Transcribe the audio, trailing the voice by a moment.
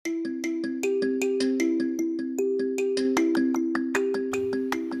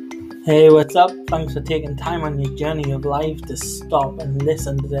Hey, what's up? Thanks for taking time on your journey of life to stop and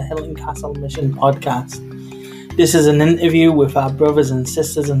listen to the Hilton Castle Mission podcast. This is an interview with our brothers and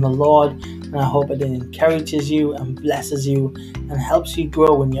sisters in the Lord, and I hope it encourages you and blesses you and helps you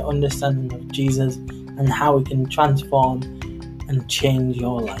grow in your understanding of Jesus and how he can transform and change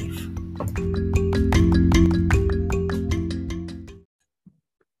your life.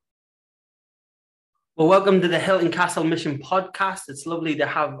 Well, welcome to the Hilton Castle Mission podcast. It's lovely to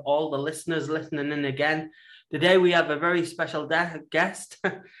have all the listeners listening in again. Today we have a very special guest.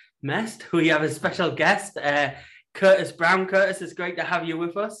 We have a special guest, Curtis Brown. Curtis, it's great to have you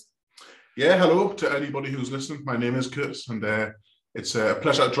with us. Yeah, hello to anybody who's listening. My name is Curtis, and it's a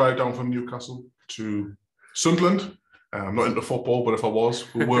pleasure to drive down from Newcastle to Sunderland. I'm not into football, but if I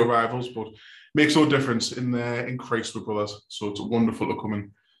was, we were rivals, but makes no difference. In Christ we're brothers, so it's wonderful to come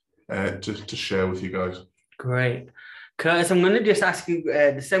in to share with you guys. Great. Curtis, I'm going to just ask you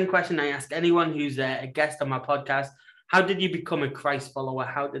the same question I ask anyone who's a guest on my podcast. How did you become a Christ follower?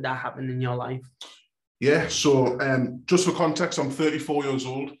 How did that happen in your life? Yeah, so just for context, I'm 34 years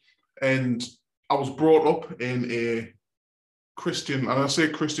old, and I was brought up in a Christian, and I say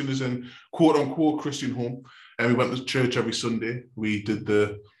Christian as in quote-unquote Christian home, and we went to church every Sunday. We did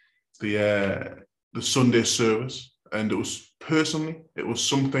the Sunday service, and it was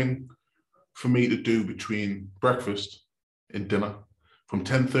something for me to do between breakfast and dinner. From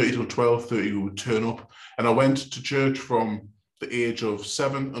 10:30 till 12:30, we would turn up, and I went to church from the age of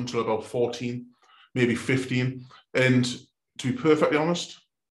 7 until about 14, maybe 15. And to be perfectly honest,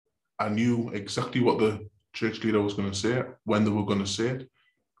 I knew exactly what the church leader was going to say, when they were going to say it,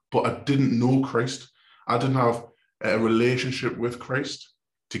 but I didn't know Christ. I didn't have a relationship with Christ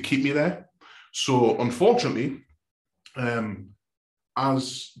to keep me there. So unfortunately,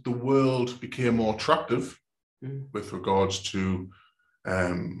 as the world became more attractive with regards to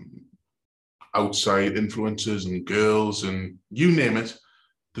outside influences and girls and you name it,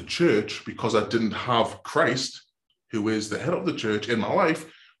 the church, because I didn't have Christ, who is the head of the church in my life,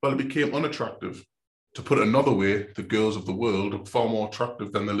 well, it became unattractive. To put it another way, the girls of the world are far more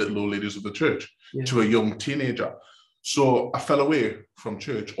attractive than the little old ladies of the church to a young teenager. So I fell away from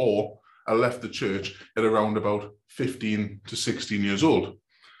church, or I left the church at around about 15 to 16 years old.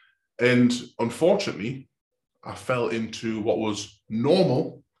 And unfortunately, I fell into what was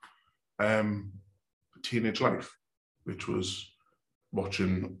normal teenage life, which was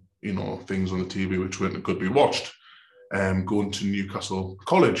watching, things on the TV which weren't good to be watched, going to Newcastle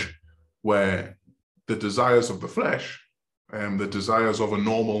College, where the desires of the flesh, the desires of a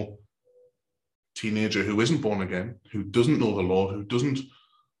normal teenager who isn't born again, who doesn't know the Lord, who doesn't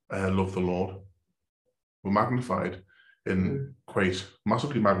love the Lord, were magnified and quite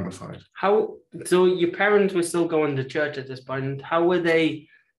massively magnified. So your parents were still going to church at this point. How were they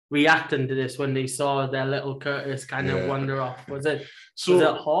reacting to this when they saw their little Curtis kind of wander off? Was it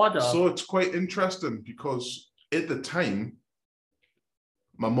hard? So it's quite interesting, because at the time,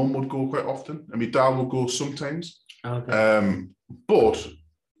 my mum would go quite often, and my dad would go sometimes. Okay. But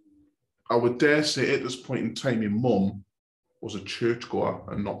I would dare say at this point in time, my mum was a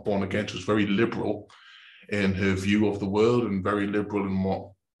churchgoer and not born again. She was very liberal in her view of the world and very liberal in what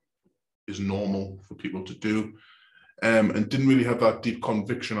is normal for people to do, and didn't really have that deep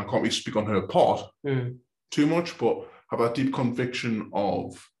conviction. I can't really speak on her part too much, but have that deep conviction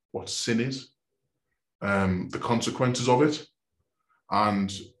of what sin is, the consequences of it,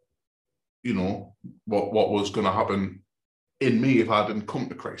 and what was going to happen in me if I didn't come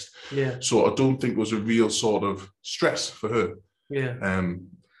to Christ. Yeah. So I don't think it was a real sort of stress for her. Yeah.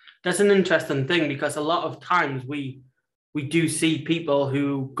 That's an interesting thing, because a lot of times we do see people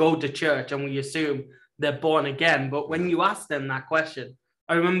who go to church and we assume they're born again. But when you ask them that question,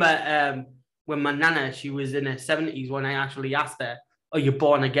 I remember when my nana, she was in her 70s, when I actually asked her, "Are you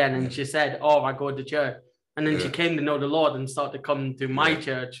born again?" And she said, "Oh, I go to church." And then she came to know the Lord and started to come to my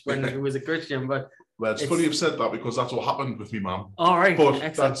church when he was a Christian. But it's funny you've said that, because that's what happened with me, mum. All right. But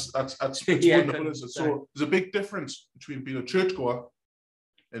excellent. that's wonderful, isn't it? So there's a big difference between being a churchgoer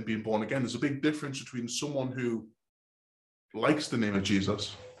and being born again. There's a big difference between someone who likes the name of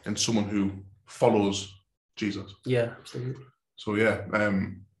Jesus and someone who follows Jesus. Yeah, absolutely. So I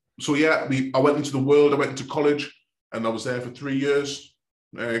went into the world. I went into college, and I was there for 3 years,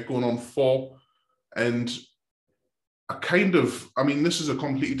 going on 4. And this is a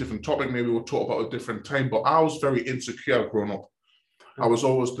completely different topic. Maybe we'll talk about a different time, but I was very insecure growing up. I was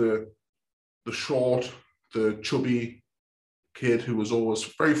always the short, the chubby kid who was always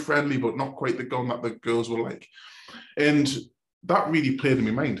very friendly, but not quite the gun that the girls were like. And that really played in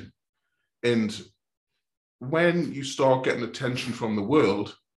my mind. And when you start getting attention from the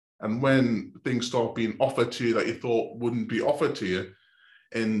world And when things start being offered to you that you thought wouldn't be offered to you,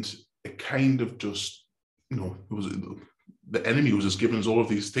 and it kind of just, it was the enemy was just giving us all of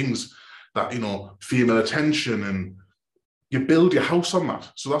these things that, female attention, and you build your house on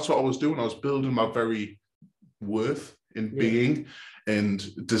that. So that's what I was doing. I was building my very worth in being and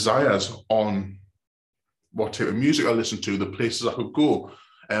desires on what type of music I listened to, the places I could go,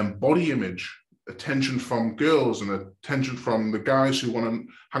 body image, attention from girls and attention from the guys who want to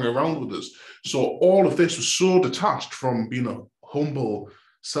hang around with us. So all of this was so detached from being a humble,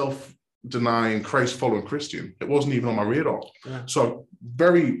 self-denying, Christ-following Christian. It wasn't even on my radar. Yeah. So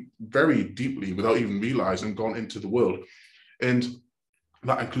very, very deeply, without even realizing, gone into the world. And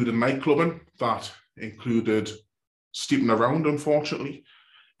that included nightclubbing, that included sleeping around, unfortunately.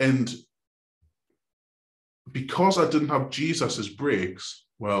 And because I didn't have Jesus as brakes,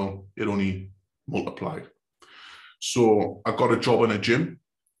 well, it only multiplied. So I got a job in a gym.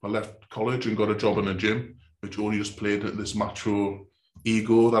 I left college and got a job in a gym, which only just played at this macho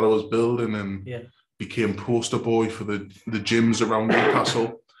ego that I was building, and became poster boy for the gyms around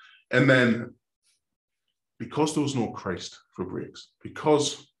Newcastle. And then, because there was no Christ for breaks,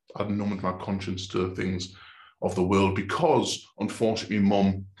 because I'd numbed my conscience to the things of the world, because unfortunately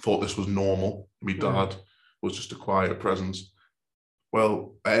mum thought this was normal, my dad was just a quiet presence,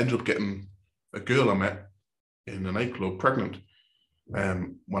 well, I ended up getting a girl I met in a nightclub pregnant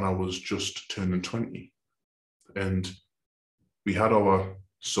when I was just turning 20. And we had our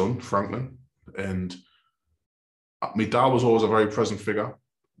son, Franklin, and my dad was always a very present figure,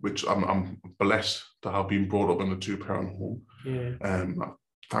 which I'm blessed to have been brought up in a two-parent home. I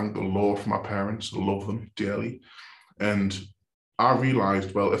thank the Lord for my parents. I love them dearly. And I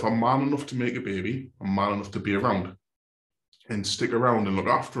realized, well, if I'm man enough to make a baby, I'm man enough to be around and stick around and look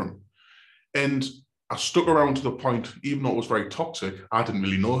after him. And I stuck around to the point, even though it was very toxic, I didn't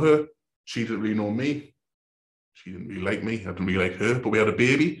really know her. She didn't really know me. She didn't really like me. I didn't really like her, but we had a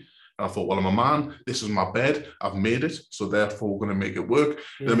baby. And I thought, well, I'm a man. This is my bed. I've made it. So therefore, we're going to make it work.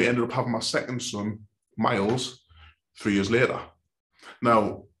 Yeah. Then we ended up having my second son, Miles, 3 years later.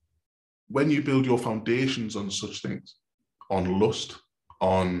 Now, when you build your foundations on such things, on lust,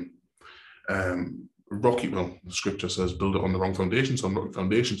 on rocky, well, the scripture says, build it on the wrong foundations, on rocky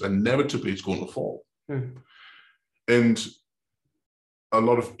foundations, inevitably it's going to fall. And a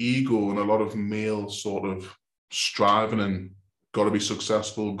lot of ego and a lot of male sort of striving and got to be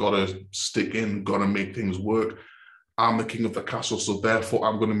successful, got to stick in, got to make things work. I'm the king of the castle, so therefore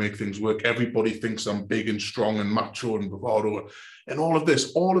I'm going to make things work. Everybody thinks I'm big and strong and macho and bravado. And all of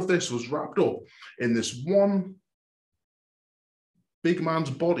this was wrapped up in this one big man's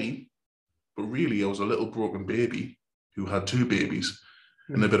body. But really, I was a little broken baby who had two babies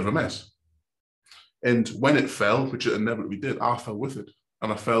and a bit of a mess. And when it fell, which it inevitably did, I fell with it.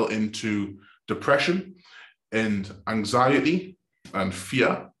 And I fell into depression and anxiety and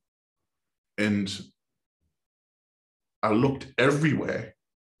fear. And I looked everywhere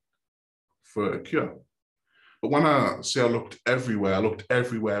for a cure. But when I say I looked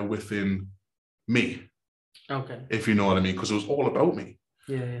everywhere within me. Okay. If you know what I mean, because it was all about me.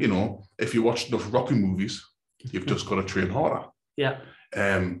 Yeah. You know, if you watch enough Rocky movies, you've just got to train harder. Yeah.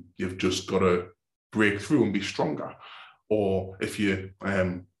 You've just got to break through and be stronger. Or if you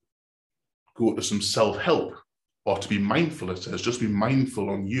go to some self-help, or to be mindful, it says, just be mindful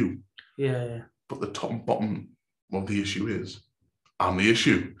on you. Yeah. But the top and bottom of the issue is, I'm the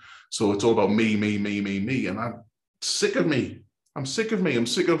issue. So it's all about me. And I'm sick of me. I'm sick of me. I'm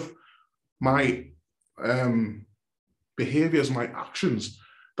sick of my behaviors, my actions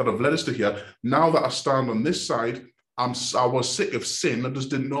that have led us to here. Now that I stand on this side, I was sick of sin. I just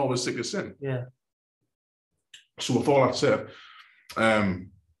didn't know I was sick of sin. Yeah. So with all that said,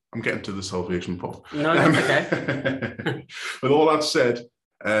 I'm getting to the salvation part. No, that's okay. With all that said,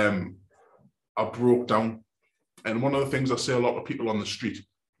 I broke down. And one of the things I say a lot of people on the street,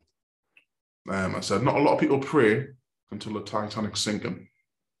 I said, not a lot of people pray until the Titanic's sinking.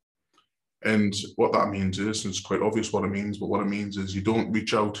 And what that means is, and it's quite obvious what it means, but what it means is you don't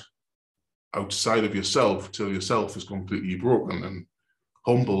reach out outside of yourself till yourself is completely broken and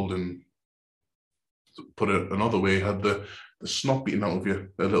humbled, and put it another way, had the snot beaten out of you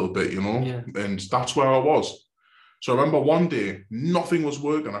a little bit, you know? Yeah. And that's where I was. So I remember one day, nothing was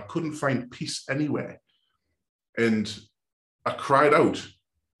working. I couldn't find peace anywhere. And I cried out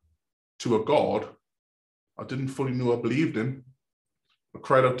to a God I didn't fully know I believed in. I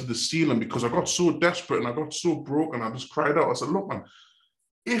cried out to the ceiling because I got so desperate and I got so broken. I just cried out. I said, look, man,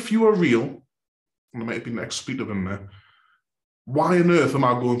 if you are real, and there might have been an expletive in there, why on earth am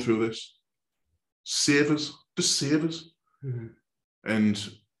I going through this? Save us. Just save us. Mm-hmm. And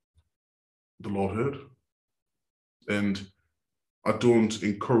the Lord heard. And I don't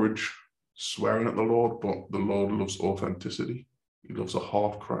encourage swearing at the Lord, but the Lord loves authenticity. He loves a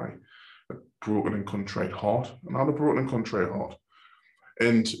heart cry, a broken and contrite heart. And I had a broken and contrite heart.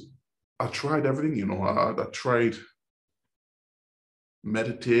 And I tried everything, you know. I tried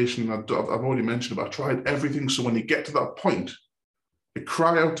meditation. I've already mentioned it, but I tried everything. So when you get to that point, you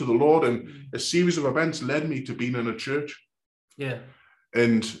cry out to the Lord, and a series of events led me to being in a church. Yeah.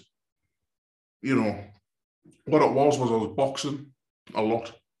 And, you know, what it was I was boxing a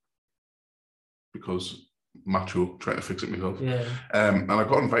lot because macho, trying to fix it myself. Yeah. And I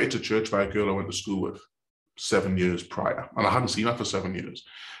got invited to church by a girl I went to school with 7 years prior, and I hadn't seen her for 7 years.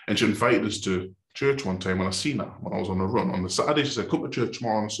 And she invited us to church one time when I seen her when I was on a run. On the Saturday, she said, "Come to church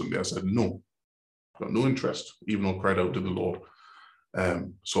tomorrow on Sunday." I said, "No, got no interest," even though I cried out to the Lord.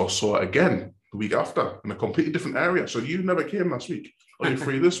 So I saw it again the week after in a completely different area. "So you never came last week? Are you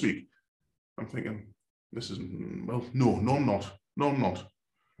free this week?" I'm thinking, this isn't, well, no, I'm not. No, I'm not.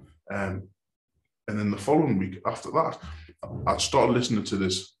 And then the following week after that, I started listening to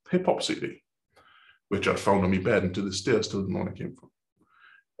this hip hop CD, which I found on my bed, and to this day I still don't know where it came from.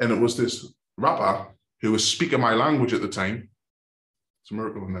 And it was this rapper who was speaking my language at the time. It's a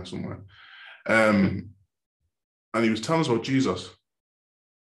miracle in there somewhere. And he was telling us about Jesus.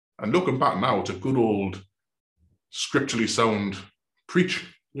 And looking back now, it's a good old scripturally sound preach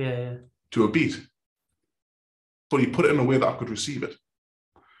to a beat. But he put it in a way that I could receive it.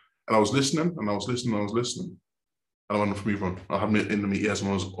 And I was listening, and I was listening, and I was listening. And I went for me run. I had it in my ears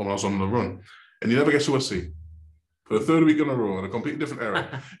when I was on the run. And you never guess who I see. For the third week in a row in a completely different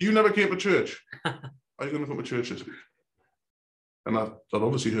area. "You never came to church. Are you going to come to church this week?" And I'd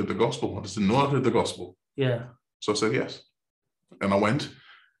obviously heard the gospel. I just didn't know I'd heard the gospel. Yeah. So I said yes. And I went,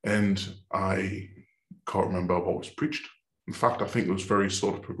 and I can't remember what was preached. In fact, I think it was very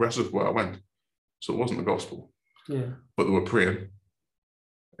sort of progressive where I went. So it wasn't the gospel. Yeah. But they were praying.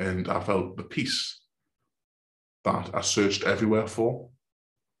 And I felt the peace that I searched everywhere for.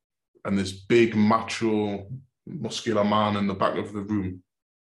 And this big, macho, muscular man in the back of the room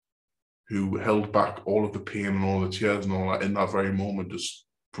who held back all of the pain and all the tears and all that in that very moment just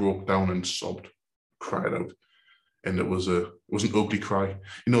broke down and sobbed, cried out. And it was an ugly cry.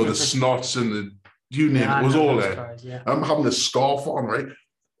 You know, the snots and the, you name it, was all there. Cries, yeah. I'm having this scarf on, right?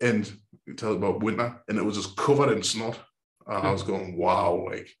 And you tell about winter, and it was just covered in snot. And I was going, wow,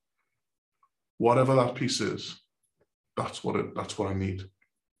 like, whatever that piece is, that's what I need.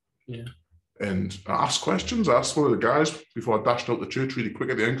 Yeah. And I asked questions. I asked one of the guys before I dashed out the church really quick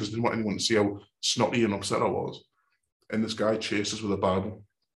at the end because I didn't want anyone to see how snotty and upset I was. And this guy chased us with a Bible.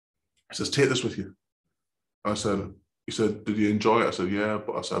 He says, "Take this with you." I said, he said, "Did you enjoy it?" I said, "Yeah,"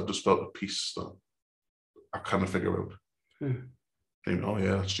 but I said, "I've just felt a peace that I kind of figure out." And he went, "Oh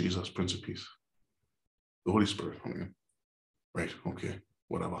yeah, that's Jesus, Prince of Peace. The Holy Spirit." I'm like, right, okay,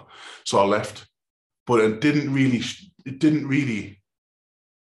 whatever. So I left, but it didn't really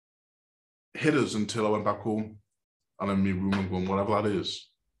hit us until I went back home and in my room and going, whatever that is,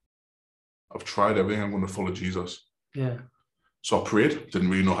 I've tried everything, I'm going to follow Jesus. Yeah. So I prayed, didn't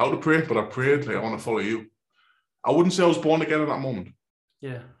really know how to pray, but I prayed, like, I want to follow you. I wouldn't say I was born again in that moment.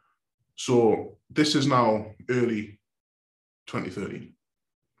 Yeah. So this is now early 2013,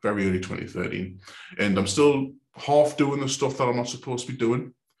 very early 2013. And I'm still half doing the stuff that I'm not supposed to be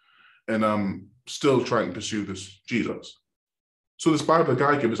doing. And I'm still trying to pursue this Jesus. So this Bible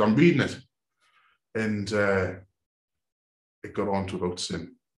guy gave us, I'm reading it. And it got on to about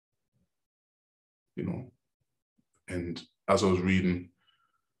sin, you know. And as I was reading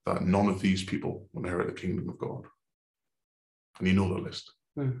that none of these people will inherit the kingdom of God. And you know the list.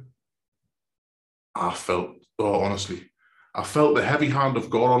 I felt, honestly, I felt the heavy hand of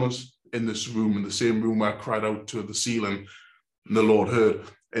God on us in this room, in the same room where I cried out to the ceiling and the Lord heard.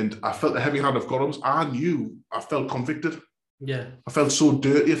 And I felt the heavy hand of God on us. I felt convicted. Yeah. I felt so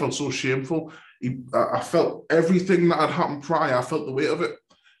dirty. I felt so shameful. I felt everything that had happened prior. I felt the weight of it.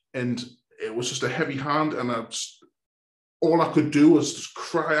 And it was just a heavy hand. And all I could do was just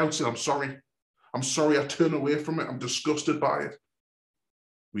cry out, saying, "I'm sorry. I'm sorry." I turn away from it. I'm disgusted by it.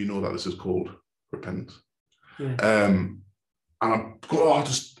 We know that this is called repentance. Yeah. And I'm,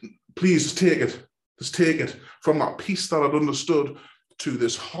 please just take it. Just take it. From that peace that I'd understood to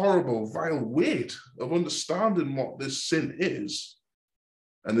this horrible, vile weight of understanding what this sin is.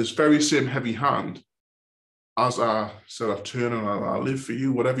 And this very same heavy hand, as I said, I turn and I live for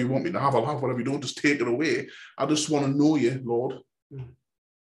you. Whatever you want me to have, I'll have. Whatever you don't, just take it away. I just want to know you, Lord.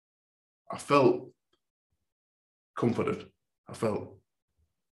 I felt comforted. I felt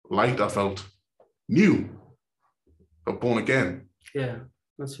light. I felt new. I felt born again. Yeah.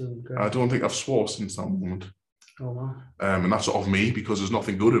 That's really good. I don't think I've swore since that moment. Oh, wow. And that's of me, because there's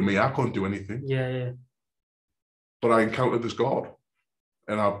nothing good in me. I can't do anything. Yeah. But I encountered this God.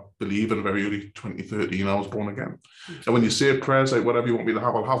 And I believe in a very early 2013, I was born again. And when you say prayers like, whatever you want me to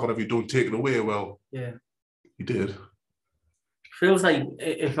have, I'll have whatever you don't take it away. Well, yeah. You did. Feels like,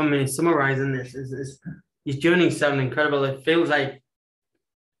 if I'm summarizing this, is your journey sound incredible. It feels like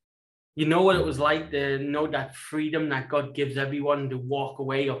you know what it was like to know that freedom that God gives everyone to walk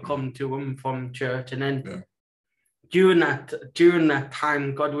away or come to Him from church, and then during that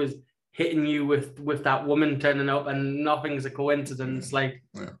time, God was hitting you with that woman turning up, and nothing's a coincidence. Like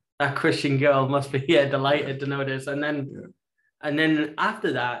that Christian girl must be delighted to know this, and then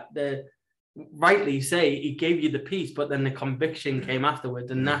after that, rightly say He gave you the peace, but then the conviction came afterwards,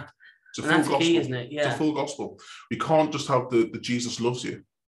 and that's key, isn't it? It's a full gospel. We can't just have the Jesus loves you.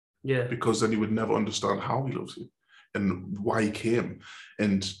 Yeah. Because then you would never understand how He loves you and why He came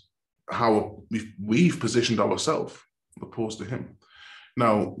and how we've positioned ourselves opposed to Him.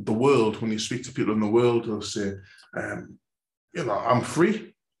 Now, the world, when you speak to people in the world, they'll say, I'm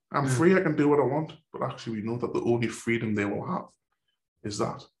free. I'm free. I can do what I want. But actually, we know that the only freedom they will have is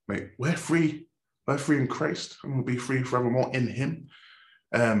that. Like, we're free. We're free in Christ, and we'll be free forevermore in Him.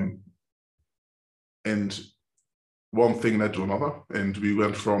 And one thing led to another, and we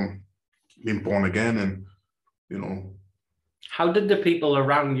went from being born again, and How did the people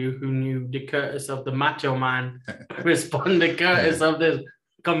around you who knew the Curtis of the macho man respond to Curtis of this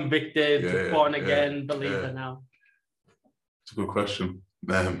convicted, born again believer now? It's a good question.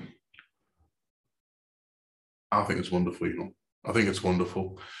 I think it's wonderful, I think it's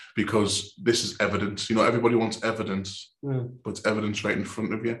wonderful because this is evidence. Everybody wants evidence, but it's evidence right in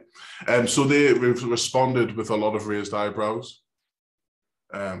front of you. So they responded with a lot of raised eyebrows.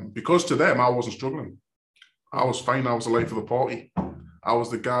 Because to them, I wasn't struggling. I was fine. I was the life of the party. I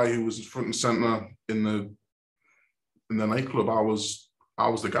was the guy who was front and center in the nightclub. I was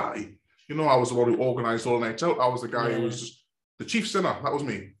the guy. I was the one who organized all the nights out. I was the guy who was just the chief sinner. That was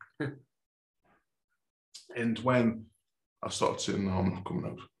me. And when I started saying, "No, I'm not coming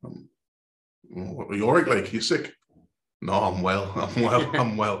out. What are you all right? Like, you're sick?" "No, I'm well.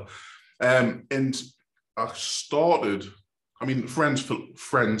 I'm well." And I started.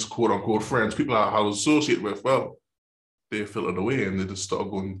 Friends, quote unquote friends, people I was associated with, well, they filtered away and they just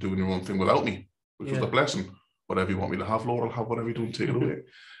started doing their own thing without me, which was a blessing. Whatever you want me to have, Lord, I'll have whatever you don't take it away.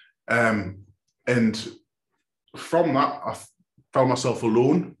 And from that, I found myself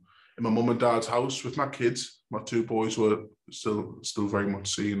alone in my mum and dad's house with my kids. My two boys were still very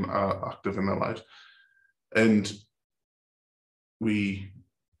much seen active in their lives. And we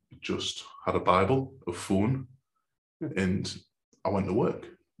just had a Bible, a phone, and I went to work.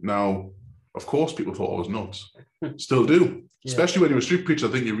 Now, of course, people thought I was nuts. Still do. Especially when you're a street preacher,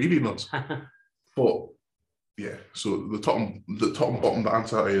 I think you're really nuts. But so the top and bottom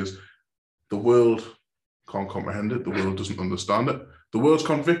answer is the world can't comprehend it. The world doesn't understand it. The world's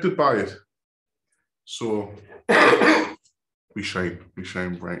convicted by it. So we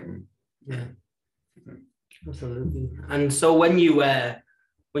shine bright. Absolutely. And so when you were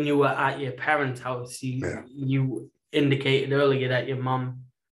at your parents' house, you indicated earlier that your mum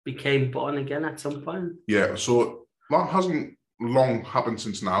became born again at some point. Yeah, so that hasn't long happened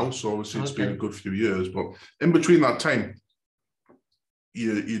since now, so obviously it's been a good few years, but in between that time,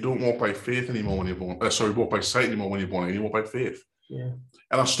 you don't walk by faith anymore when you're born. Walk by sight anymore when you're born. You walk by faith. Yeah.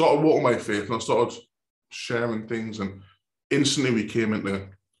 And I started walking by faith, and I started sharing things, and instantly we came into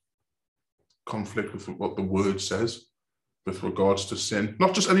conflict with what the word says with regards to sin,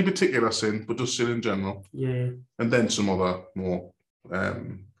 not just any particular sin, but just sin in general. Yeah. And then some other more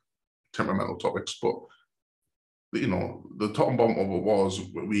temperamental topics. But the top and bottom of it was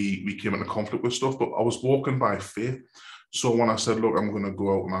we came into conflict with stuff, but I was walking by faith. So when I said, look, I'm going to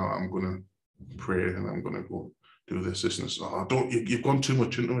go out now, I'm going to pray, and I'm going to go do this, and this. Oh, you've gone too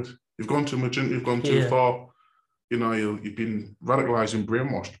much into it. You've gone too much into it. You've gone too far. You've been radicalized and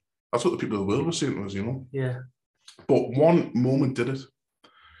brainwashed. That's what the people of the world were saying to us, Yeah. But one moment did it.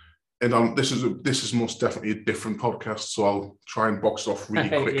 And this is most definitely a different podcast, so I'll try and box it off really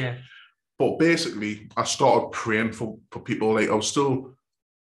quick. But basically, I started praying for people. Like, the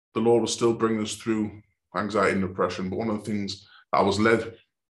Lord was still bringing us through anxiety and depression. But one of the things I was led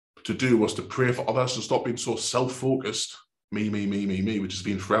to do was to pray for others, to stop being so self-focused, me, which has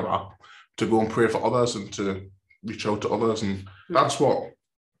been forever, to go and pray for others and to reach out to others. And that's what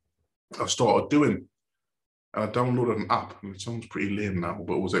I started doing. And I downloaded an app, and it sounds pretty lame now,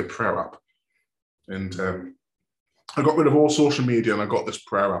 but it was a prayer app. And I got rid of all social media, and I got this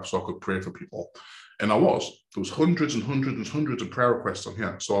prayer app so I could pray for people. And there was hundreds and hundreds and hundreds of prayer requests on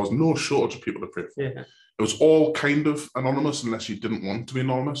here. So I was no shortage of people to pray for. Yeah. It was all kind of anonymous unless you didn't want to be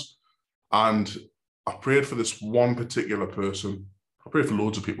anonymous. And I prayed for this one particular person. I prayed for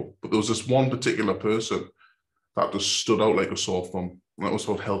loads of people, but there was this one particular person that just stood out like a sore thumb. And that was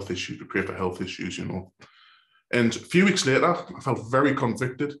about health issues. We prayed for health issues, you know. And a few weeks later, I felt very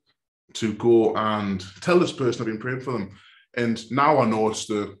convicted to go and tell this person I've been praying for them. And now I know it's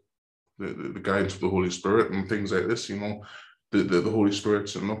the guidance of the Holy Spirit and things like this, you know, the Holy Spirit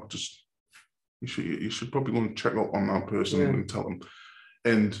saying, look, just you should probably go and check up on that person and tell them.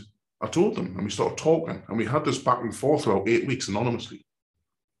 And I told them, and we started talking, and we had this back and forth for about 8 weeks anonymously.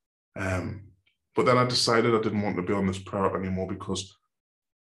 But then I decided I didn't want to be on this prayer anymore because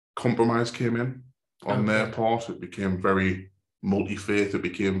compromise came in on their part. It became very multi-faith. It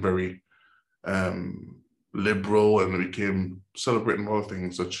became very liberal, and it became celebrating other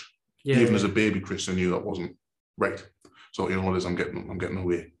things which even as a baby Christian knew that wasn't right. So you know what it is, I'm getting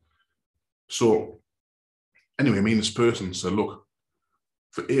away. So anyway, me and this person said, look,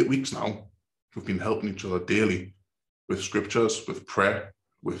 for 8 weeks now, we've been helping each other daily with scriptures, with prayer,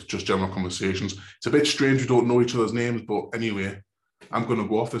 with just general conversations. It's a bit strange we don't know each other's names, but anyway, I'm going to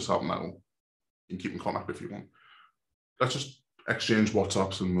go off this app now. You can keep in contact if you want. Let's just exchange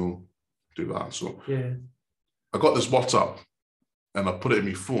WhatsApps and we'll do that. So I got this WhatsApp and I put it in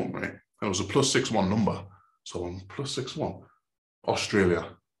my phone, right? And it was a +61 number. So I'm +61, Australia.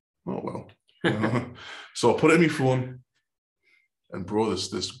 Oh, well. So I put it in my phone and bro,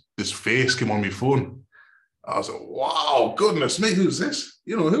 this face came on my phone. I was like, wow, goodness me, who's this?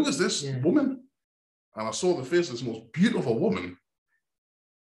 You know, who is this woman? And I saw the face of this most beautiful woman.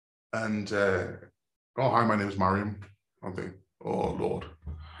 And, oh, hi, my name is Mariam. I'm thinking, oh, Lord.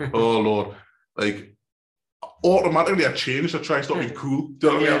 Oh, Lord. Like, automatically I changed. I tried to be cool. Do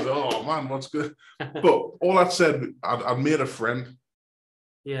you know what I mean? I was like, oh, man, what's good? But all that said, I'd made a friend.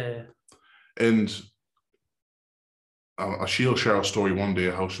 Yeah. And she'll share a story one day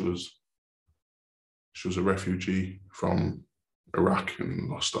how she was a refugee from Iraq and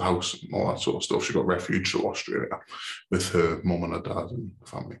lost the house and all that sort of stuff. She got refuge to Australia with her mum and her dad and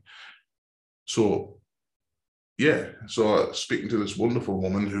family. So, speaking to this wonderful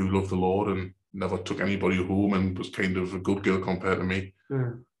woman who loved the Lord and never took anybody home and was kind of a good girl compared to me,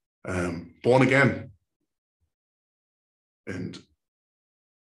 born again. And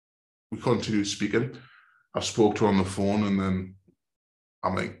we continued speaking. I spoke to her on the phone and then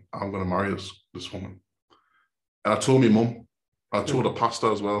I'm like, I'm going to marry this woman. And I told my mum, I told the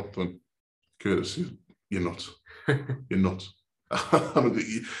pastor as well, but Curtis, you're nuts. You're nuts.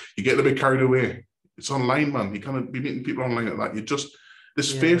 You're getting a bit carried away. It's online, man. You can't be meeting people online like that.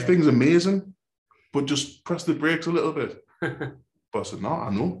 This faith thing's amazing, but just press the brakes a little bit. But I said, no, I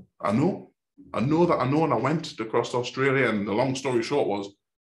know, and I went across to Australia, and the long story short was,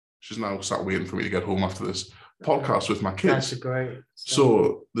 she's now sat waiting for me to get home after this podcast with my kids. That's great.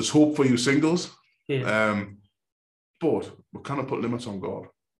 So there's hope for you singles. Yeah. But we kind of put limits on God.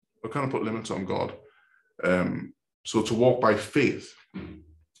 So to walk by faith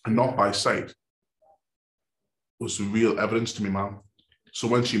and not by sight was the real evidence to me, man. So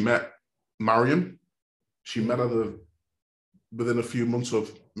when she met Mariam, she met her within a few months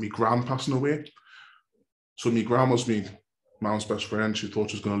of me gran passing away. So me gran was me mom's best friend. She thought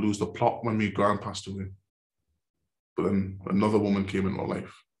she was going to lose the plot when me gran passed away. But then another woman came into her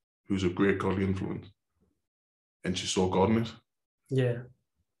life who's a great godly influence. And she saw God in it. Yeah.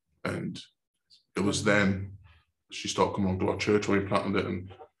 And it was then she started coming to our church when we planted it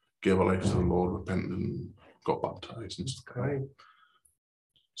and gave her life to the Lord, repented and got baptized and stuff. Right.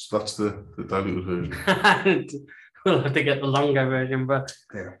 So that's the diluted version. We'll have to get the longer version, but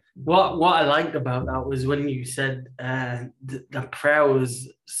what I liked about that was when you said the prayer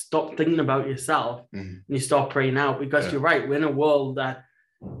was stop thinking about yourself and you start praying out, because you're right, we're in a world that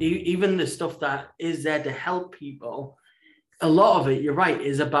even the stuff that is there to help people, a lot of it, you're right,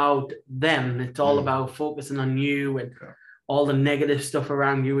 is about them. It's all about focusing on you and all the negative stuff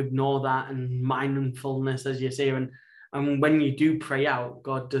around you. Ignore that, and mindfulness, as you say. And when you do pray out,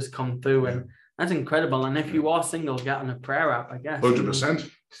 God does come through, and that's incredible. And if you are single, get on a prayer app, I guess.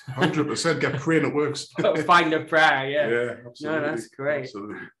 100%. Get praying, it works. Find a prayer, Yeah, absolutely. No, that's great.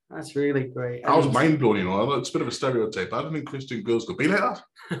 Absolutely. That's really great. I was mind blown, you know. It's a bit of a stereotype. I didn't think Christian girls could be like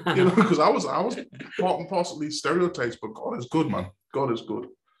that, you know, because I was part and parcel of these stereotypes. But God is good, man. God is good.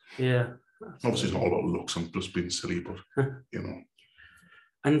 Yeah. Absolutely. Obviously, it's not all about looks and just being silly, but you know.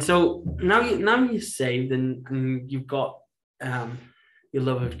 And so now you're saved and you've got your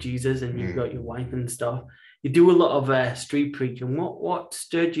love of Jesus and you've got your wife and stuff. You do a lot of street preaching. What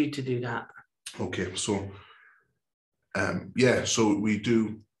stirred you to do that? Okay, so so we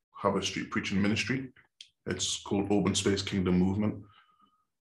do have a street preaching ministry. It's called Open Space Kingdom Movement.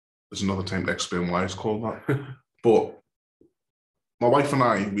 There's another time to explain why it's called that. But my wife and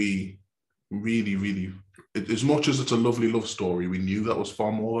I, we really, as much as it's a lovely love story, we knew that was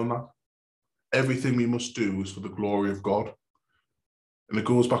far more than that. Everything we must do is for the glory of God. And it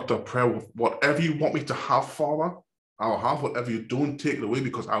goes back to our prayer, whatever you want me to have, Father, I'll have. Whatever you don't, take it away,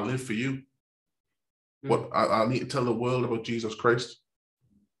 because I live for you. What I need to tell the world about Jesus Christ,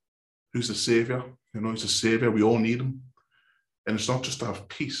 who's the Savior. He's the Savior. We all need him. And it's not just to have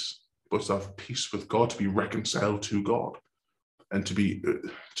peace, but it's to have peace with God, to be reconciled to God, and to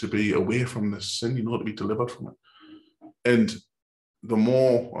be away from this sin, to be delivered from it. And the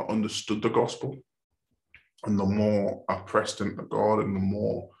more I understood the gospel, and the more I pressed into God, and the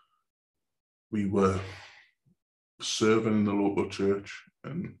more we were serving in the local church,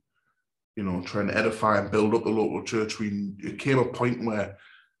 and trying to edify and build up the local church, it came a point where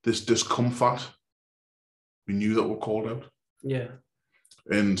this discomfort, we knew that we're called out. Yeah.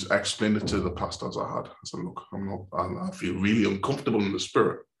 And I explained it to the pastors I had. I said, look, I feel really uncomfortable in the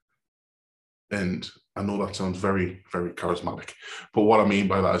spirit. And I know that sounds very, very charismatic. But what I mean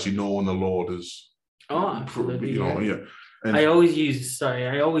by that is, when the Lord is... Oh, absolutely. Yeah. And I always use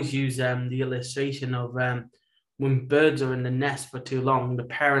the illustration of when birds are in the nest for too long, the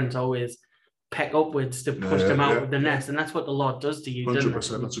parents always peck upwards to push them out of the nest. And that's what the Lord does to you, 100%,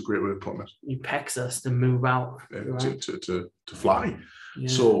 doesn't it? that's a great way of putting it. He pecks us to move out. To fly. Yeah.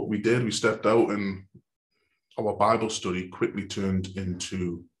 So we stepped out, and our Bible study quickly turned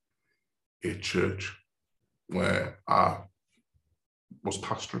into a church where I was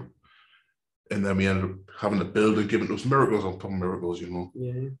pastoring. And then we ended up having a building, giving us miracles on top of miracles,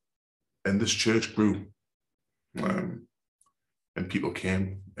 Yeah. And this church grew. And people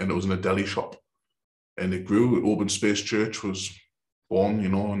came, and it was in a deli shop. And it grew. Open Space Church was born,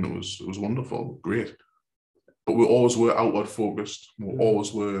 and it was wonderful, great. But we always were outward focused. We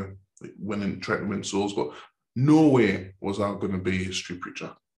always were trying to win souls. But no way was I going to be a street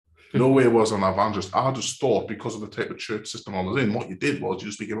preacher. No way was I an evangelist. I just thought, because of the type of church system I was in, what you did was you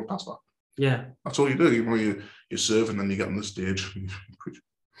just became a pastor. Yeah. That's all you do. You serve, and then you get on the stage and you preach.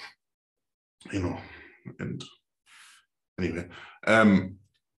 And anyway,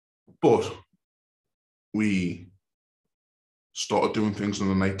 but we started doing things in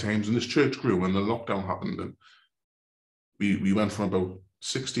the night times, and this church grew when the lockdown happened, and we went from about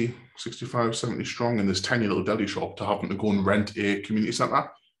 60, 65, 70 strong in this tiny little deli shop to having to go and rent a community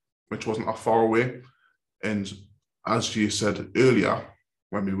centre, which wasn't that far away. And as you said earlier,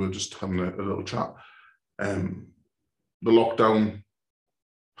 when we were just having a little chat, the lockdown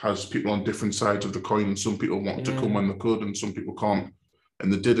has people on different sides of the coin, and some people want to come when they could, and some people can't,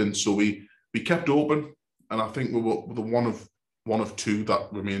 and they didn't. So we kept open, and I think we were the one of two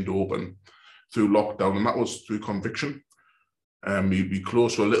that remained open through lockdown, and that was through conviction. We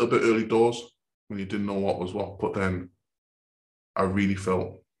closed for a little bit early doors when you didn't know what was what, but then I really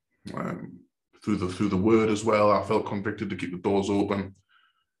felt through the word as well, I felt convicted to keep the doors open.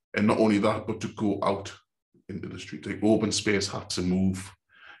 And not only that, but to go out into the street. Like, Open Space had to move,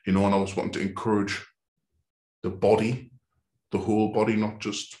 and I was wanting to encourage the body, the whole body, not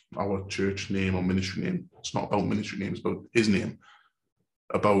just our church name or ministry name. It's not about ministry name, it's about his name,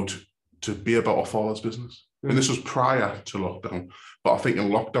 to be about our Father's business. And this was prior to lockdown. But I think in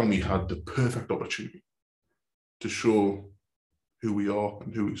lockdown, we had the perfect opportunity to show who we are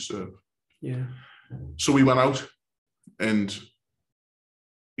and who we serve. Yeah. So we went out, and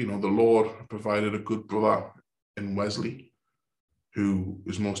the Lord provided a good brother in Wesley, who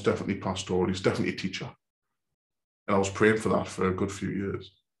is most definitely pastoral. He's definitely a teacher. And I was praying for that for a good few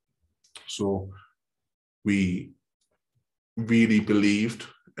years. So we really believed,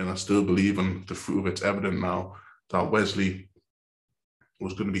 and I still believe, and the fruit of it's evident now, that Wesley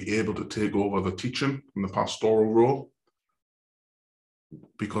was going to be able to take over the teaching and the pastoral role.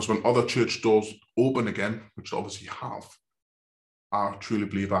 Because when other church doors open again, which obviously have, I truly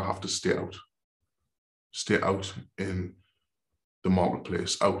believe I have to stay out in the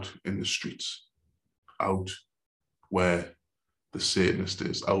marketplace, out in the streets, out where the Satanist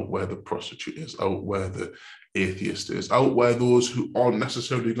is, out where the prostitute is, out where the atheist is, out where those who aren't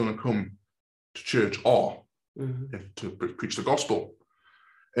necessarily going to come to church are, to preach the gospel.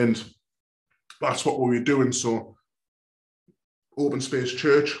 And that's what we were doing. So Open Space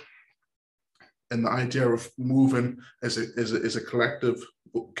Church, and the idea of moving as a collective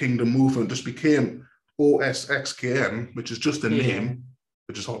kingdom movement, just became OSXKM, which is just a name,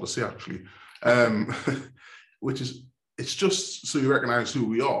 which is hard to say actually, which is it's just so you recognize who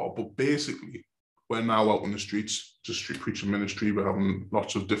we are. But basically, we're now out on the streets, just street preaching ministry. We're having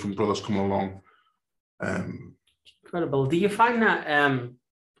lots of different brothers come along. Incredible. Do you find that?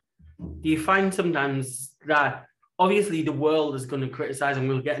 Do you find sometimes that obviously the world is going to criticize, and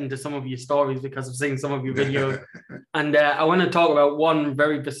we'll get into some of your stories because I've seen some of your videos, and I want to talk about one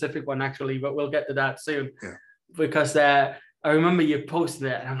very specific one actually, but we'll get to that soon. Yeah. Because I remember you posting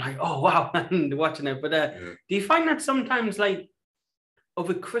it, and I'm like, oh wow, and watching it. But do you find that sometimes like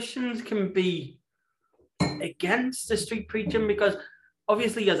other Christians can be against the street preaching? Because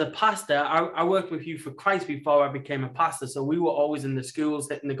obviously, as a pastor, I worked with Youth for Christ before I became a pastor. So we were always in the schools,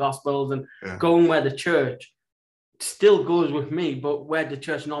 hitting the gospels and going where the church still goes with me, but where the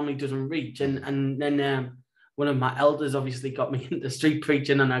church normally doesn't reach. And then one of my elders obviously got me into street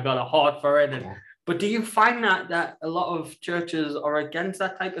preaching, and I got a heart for it. But do you find that a lot of churches are against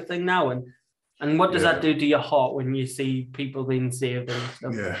that type of thing now? And what does that do to your heart when you see people being saved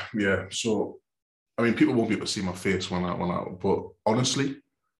and stuff? Yeah. So, I mean, people won't be able to see my face when I, but honestly,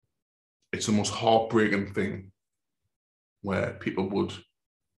 it's the most heartbreaking thing where people would,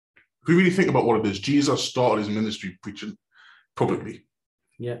 if we really think about what it is, Jesus started his ministry preaching publicly.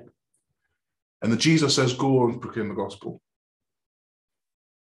 Yeah. And then Jesus says, go and proclaim the gospel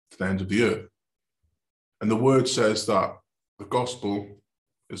to the ends of the earth. And the word says that the gospel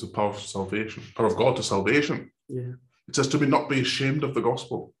is the power of salvation, power of God to salvation. Yeah. It says to not be ashamed of the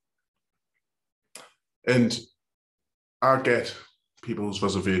gospel. And I get people's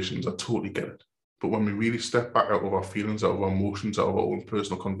reservations. I totally get it. But when we really step back out of our feelings, out of our emotions, out of our own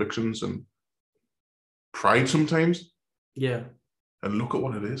personal convictions and pride sometimes, and look at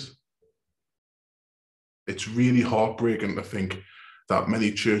what it is, it's really heartbreaking to think that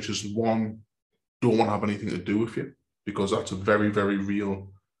many churches, one, don't want to have anything to do with you, because that's a very, very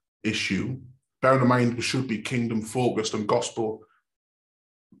real issue. Bear in mind, we should be kingdom focused and gospel,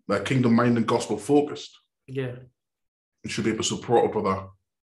 kingdom mind and gospel focused. Yeah. We should be able to support a brother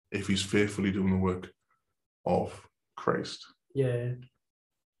if he's faithfully doing the work of Christ. Yeah.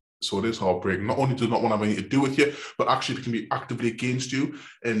 So it is heartbreaking. Not only does not want to have anything to do with you, but actually it can be actively against you.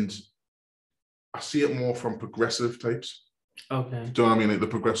 And I see it more from progressive types. Okay. Do you know what I mean? Like the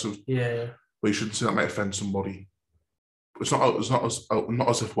progressive. Yeah. Where you shouldn't say that might offend somebody. It's not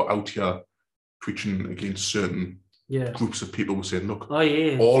as if we're out here preaching against certain groups of people. We're saying, look,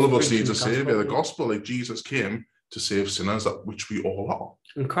 all of us need a savior. The gospel, like Jesus came to save sinners, which we all are.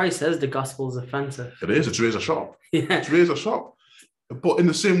 And Christ says the gospel is offensive. It is. It's razor sharp. Yeah. It's razor sharp. But in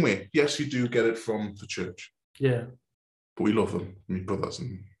the same way, yes, you do get it from the church. Yeah. But we love them, my brothers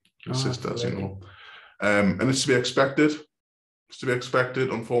and sisters, absolutely. You know. And it's to be expected. It's to be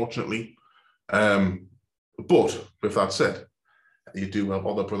expected, unfortunately. But with that said, you do have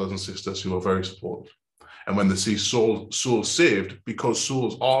other brothers and sisters who are very supportive. And when they see souls saved, because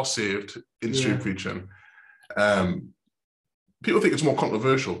souls are saved in street preaching, people think it's more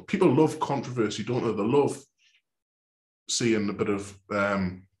controversial. People love controversy, don't they? They love seeing a bit of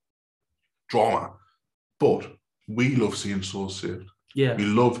drama. But we love seeing souls saved. Yeah. We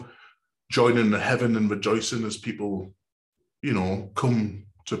love joining the heaven and rejoicing as people, you know, come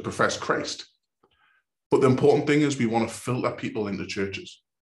to profess Christ. But the important thing is we want to filter people into churches.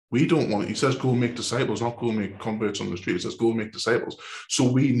 We don't want it. He says, go and make disciples, not go and make converts on the street. He says, go and make disciples. So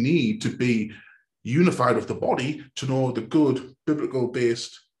we need to be unified with the body to know the good,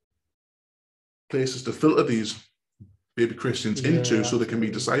 biblical-based places to filter these baby Christians into so they can be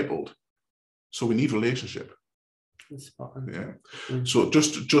discipled. So we need relationship. Yeah. So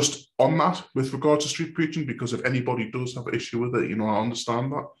just on that, with regard to street preaching, because if anybody does have an issue with it, you know, I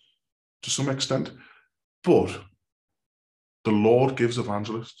understand that to some extent. But the Lord gives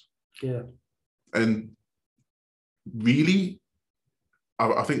evangelists. Yeah. And really,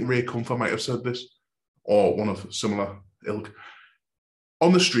 I think Ray Comfort might have said this, or one of similar ilk.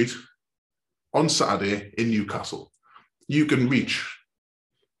 On the street, on Saturday in Newcastle, you can reach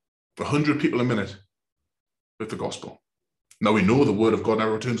 100 people a minute with the gospel. Now we know the word of God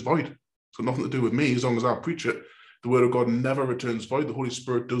never returns void. It's got nothing to do with me as long as I preach it. The word of God never returns void. The Holy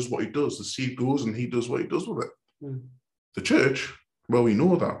Spirit does what he does. The seed goes and he does what he does with it. Mm. The church, well, we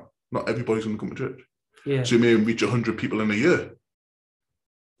know that. Not everybody's going to come to church. Yeah. So you may reach 100 people in a year.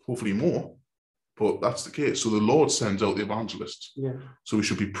 Hopefully more. But that's the case. So the Lord sends out the evangelists. Yeah. So we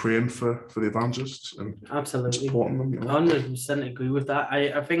should be praying for the evangelists and absolutely supporting them. You know? 100% agree with that.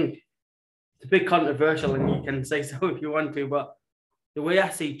 I think it's a bit controversial, and you can say so if you want to, but the way I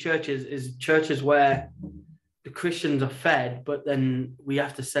see churches is churches where the Christians are fed, but then we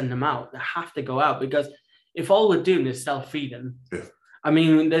have to send them out. They have to go out, because if all we're doing is self-feeding, I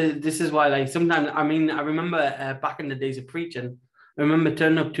mean, this is why, like, sometimes, I mean, I remember back in the days of preaching, I remember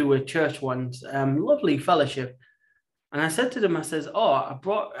turning up to a church once, lovely fellowship. And I said to them, I says, oh, I've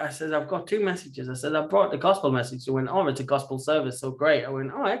got two messages. I said, I brought the gospel message. They went, oh, it's a gospel service. So great. I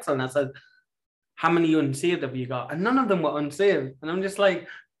went, oh, excellent. I said, how many unsaved have you got? And none of them were unsaved. And I'm just like,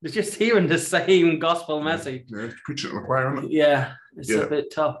 they're just hearing the same gospel message. Yeah, preach it in the choir, isn't it? Yeah, it's a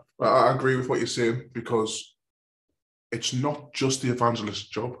bit tough. I agree with what you're saying, because it's not just the evangelist's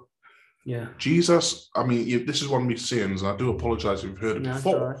job. Yeah. Jesus, I mean, this is one of my sayings, and I do apologize if you've heard it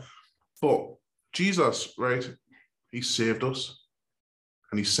before. Right. But Jesus, right, he saved us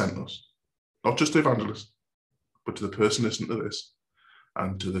and he sent us. Not just the evangelist, but to the person listening to this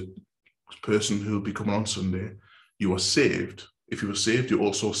and to the person who will be coming on Sunday. You are saved. If you were saved, you're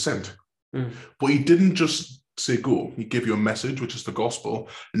also sent. But he didn't just say go. He gave you a message, which is the gospel.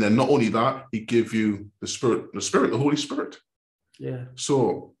 And then not only that, he gave you the Spirit, the Holy Spirit. Yeah.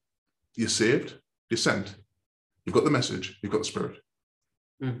 So you're saved, you're sent. You've got the message, you've got the Spirit.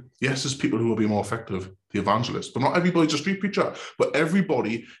 Yes, there's people who will be more effective, the evangelists, but not everybody's a street preacher. But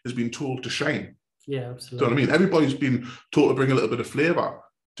everybody has been told to shine. Yeah, absolutely. Do you know what I mean? Everybody's been told to bring a little bit of flavour,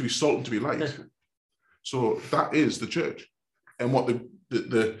 to be salt and to be light. So that is the church. And what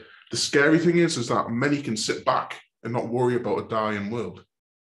the scary thing is that many can sit back and not worry about a dying world.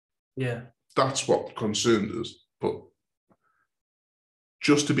 Yeah. That's what concerns us. But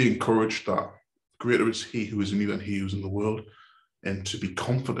just to be encouraged that greater is he who is in you than he who is in the world, and to be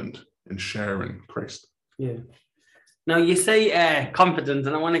confident in sharing Christ. Yeah. Now you say confidence,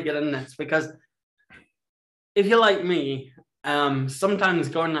 and I want to get in this because if you're like me, sometimes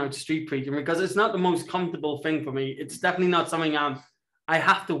going out street preaching, because it's not the most comfortable thing for me. It's definitely not something I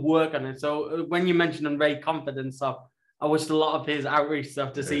have to work on it. So when you mentioned I'm very confident stuff, I watched a lot of his outreach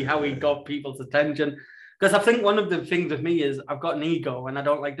stuff to see how he got people's attention. Because I think one of the things with me is I've got an ego and I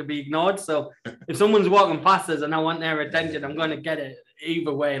don't like to be ignored. So if someone's walking past us and I want their attention, I'm going to get it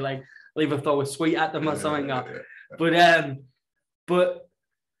either way. Like I'll either throw a sweet at them or something. But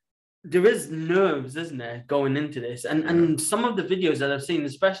there is nerves, isn't there, going into this? And some of the videos that I've seen,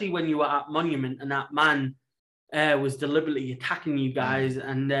 especially when you were at Monument and that man was deliberately attacking you guys,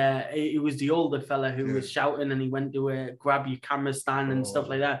 and it was the older fella who was shouting, and he went to grab your camera stand and stuff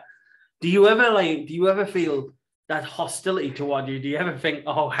like that. Do you ever feel that hostility toward you? Do you ever think,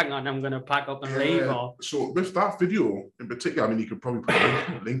 oh, hang on, I'm going to pack up and leave? Or... So with that video in particular, I mean, you could probably put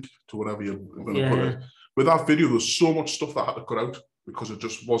a link to whatever you're going to put it. With that video, there's so much stuff that I had to cut out because it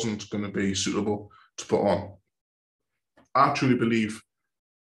just wasn't going to be suitable to put on. I truly believe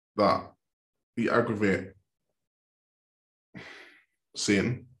that you aggravate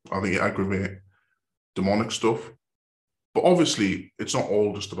Satan. I think you aggravate demonic stuff. But obviously, it's not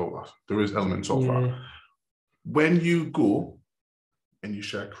all just about that. There is elements of that. When you go and you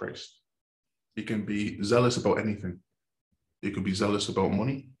share Christ, you can be zealous about anything. You could be zealous about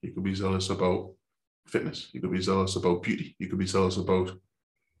money. You could be zealous about fitness. You could be zealous about beauty. You could be zealous about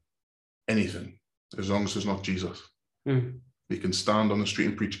anything, as long as it's not Jesus. You can stand on the street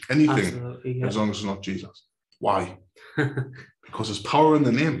and preach anything, as long as it's not Jesus. Why? Because there's power in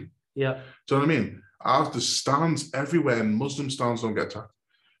the name. Yeah. Do you know what I mean? There's stands everywhere, and Muslim stands don't get attacked.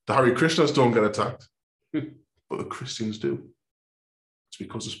 The Hare Krishnas don't get attacked, but the Christians do. It's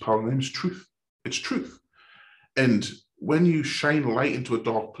because there's power in the name. It's truth. It's truth. And when you shine light into a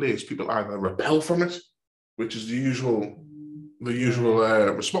dark place, people either repel from it, which is the usual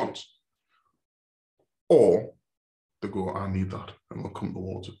response, or they go, I need that, and they'll come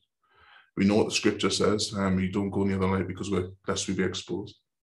towards it. We know what the scripture says. You don't go near the light because lest we be exposed.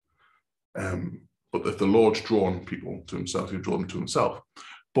 But if the Lord's drawn people to himself, he'll draw them to himself.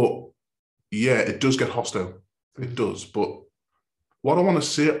 But yeah, it does get hostile. It does. But what I want to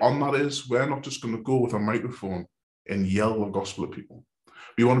say on that is we're not just going to go with a microphone and yell the gospel at people.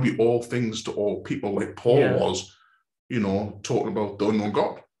 We want to be all things to all people, like Paul was, talking about the unknown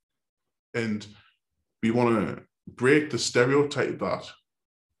God. And we want to break the stereotype that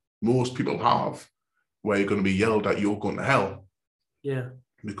most people have, where you're going to be yelled at, you're going to hell. Yeah.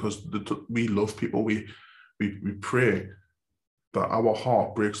 Because we love people. We pray that our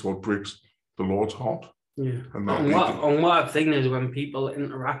heart breaks what breaks the Lord's heart. Yeah. And what I've seen is when people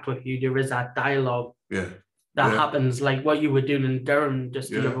interact with you, there is that dialogue. Yeah. That happens, like what you were doing in Durham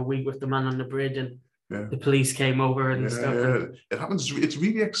just the other week with the man on the bridge, and the police came over and stuff. Yeah. It happens. It's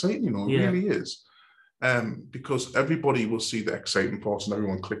really exciting, It really is. Because everybody will see the exciting parts and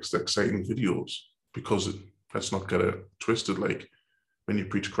everyone clicks the exciting videos, because let's not get it twisted. Like when you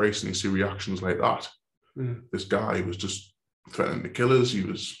preach Christ and you see reactions like that, this guy was just threatening to kill us. He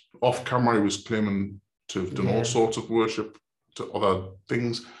was off camera. He was claiming to have done all sorts of worship to other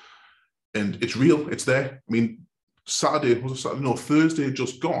things. And it's real, it's there. I mean, Thursday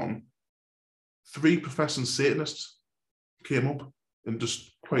just gone, 3 professing Satanists came up and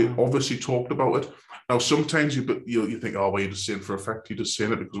just quite obviously talked about it. Now, sometimes you think, oh, well, you're just saying for effect, you're just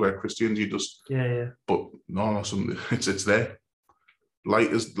saying it because we're Christians, you just... Yeah. But no, it's there.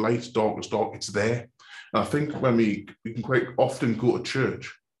 Light is light, dark is dark, it's there. And I think when we can quite often go to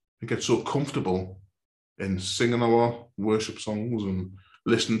church and get so comfortable in singing our worship songs and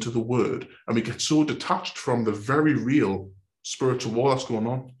listening to the word, and we get so detached from the very real spiritual war that's going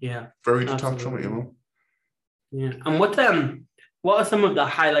on. Yeah. Very detached from it, Yeah. And what are some of the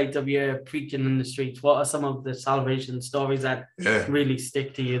highlights of your preaching in the streets? What are some of the salvation stories that really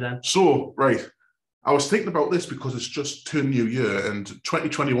stick to you then? So, right. I was thinking about this because it's just turned new year, and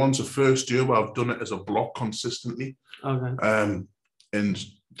 2021 is the first year where I've done it as a block consistently. Okay. And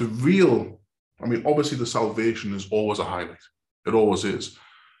the real, I mean, obviously the salvation is always a highlight. It always is.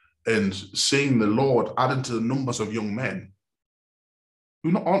 And seeing the Lord add into the numbers of young men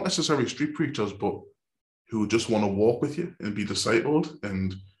who aren't necessarily street preachers, but who just want to walk with you and be discipled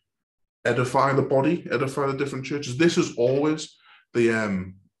and edify the body, edify the different churches. This is always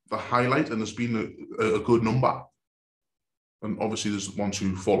the highlight, and there's been a good number. And obviously there's ones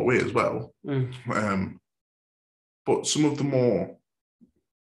who fall away as well. But some of the more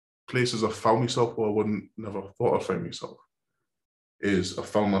places I found myself where I wouldn't never thought I'd find myself is I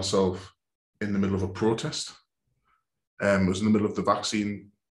found myself in the middle of a protest. It was in the middle of the vaccine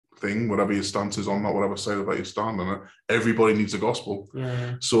thing, whatever your stance is on that, whatever side of that you stand on it, everybody needs the gospel.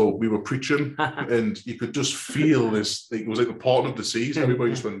 Yeah. So we were preaching and you could just feel this, it was like the parting of the seas.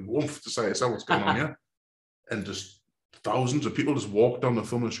 Everybody just went woof to say, what's going on here? And just thousands of people just walked down the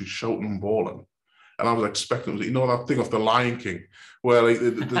Thumb Street shouting and bawling. And I was expecting, that thing off the Lion King, where like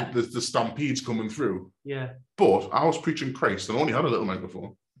the stampede's coming through. Yeah. But I was preaching Christ and only had a little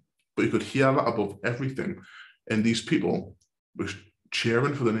microphone, but you could hear that above everything. And these people were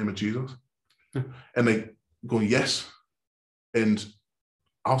cheering for the name of Jesus. And they going, yes. And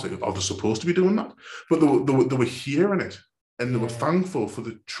I was like, are they supposed to be doing that? But they were hearing it, and they were thankful for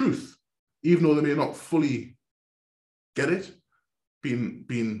the truth, even though they may not fully get it,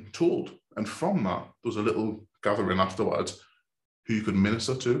 being told. And from that, there was a little gathering afterwards who you could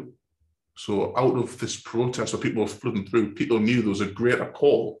minister to. So out of this protest where people were flooding through, people knew there was a greater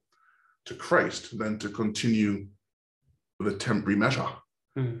call to Christ than to continue with a temporary measure,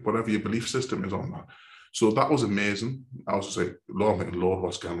 whatever your belief system is on that. So that was amazing. I was just like, Lord,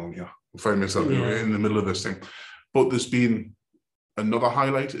 what's going on here? I find myself in the middle of this thing. But there's been another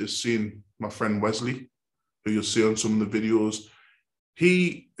highlight is seeing my friend Wesley, who you'll see on some of the videos.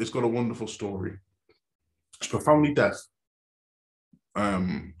 He has got a wonderful story. He's profoundly deaf.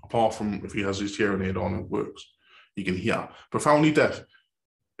 Apart from if he has his hearing aid on, it works. He can hear. Profoundly deaf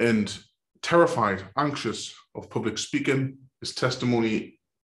and terrified, anxious of public speaking. His testimony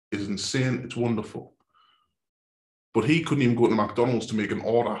is insane. It's wonderful. But he couldn't even go to McDonald's to make an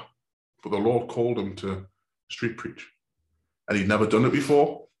order. But the Lord called him to street preach. And he'd never done it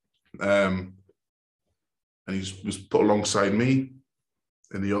before. And he was put alongside me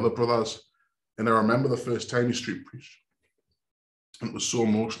and the other brothers. And I remember the first time he street preached. And it was so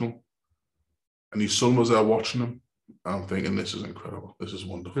emotional. And his son was there watching him. And I'm thinking, this is incredible. This is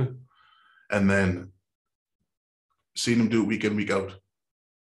wonderful. And then seeing him do it week in, week out.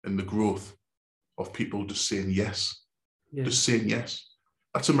 And the growth of people just saying yes. Just saying yes.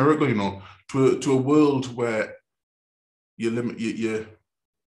 That's a miracle, to a world where you limit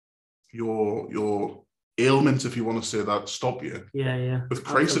your ailments, if you want to say that, stop you. With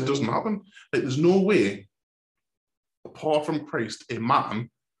Christ, absolutely. It doesn't happen. Like, there's no way, apart from Christ, a man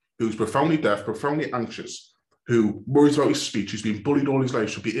who's profoundly deaf, profoundly anxious, who worries about his speech, who's been bullied all his life,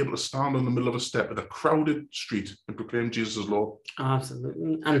 should be able to stand in the middle of a step in a crowded street and proclaim Jesus as Lord.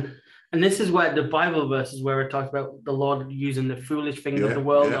 Absolutely. And this is where the Bible verses where it talks about the Lord using the foolish things of the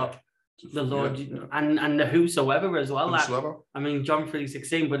world, or the Lord, and the whosoever as well. Whosoever. I mean, John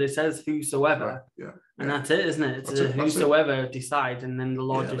 3:16, but it says whosoever. And that's it, isn't it? It's whosoever decides, and then the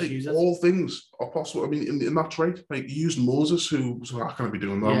Lord just uses. All things are possible. I mean, in that's right. Like, he used Moses, who was like, I can't be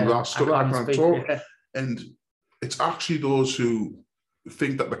doing that. I can't talk. And it's actually those who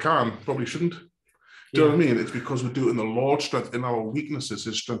think that they can, probably shouldn't. Do you know what I mean? It's because we do it in the Lord's strength. In our weaknesses,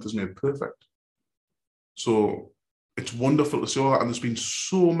 his strength is made perfect. So it's wonderful to see all that. And there's been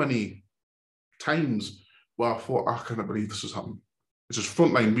so many times where I thought, I cannot believe this has happened. It's just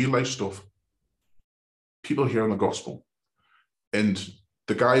frontline, real life stuff. People hearing the gospel. And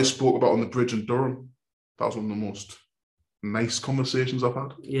the guy I spoke about on the bridge in Durham, that was one of the most nice conversations I've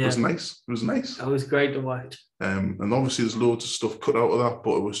had. Yeah. It was nice. It was nice. It was great to watch. And obviously there's loads of stuff cut out of that,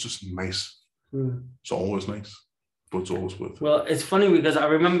 but it was just nice. It's always nice, but it's always worth it. Well, it's funny because I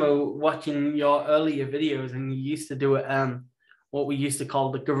remember watching your earlier videos, and you used to do it what we used to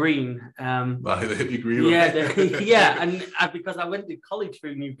call the green. The hippie green. Yeah, and because I went to college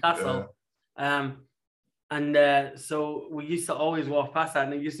through Newcastle. And so we used to always walk past that,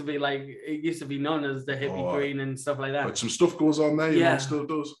 and it used to be known as the hippie green and stuff like that. But some stuff goes on there, it still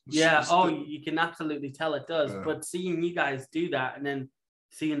does. You can absolutely tell it does. Yeah. But seeing you guys do that, and then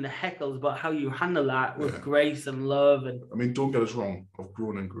seeing the heckles, but how you handle that with grace and love, and I mean, don't get us wrong, I've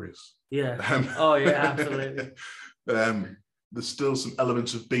grown in grace. Yeah. Absolutely. There's still some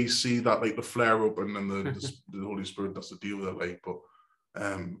elements of BC that like the flare up, and then the Holy Spirit has to deal with it, like,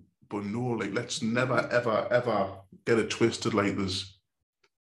 but no, like, let's never, ever, ever get it twisted. Like, there's,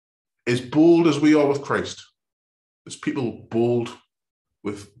 as bold as we are with Christ, there's people bold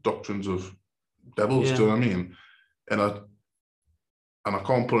with doctrines of devils. Do you know what I mean? And I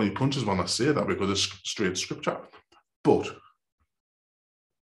can't pull any punches when I say that, because it's straight scripture. But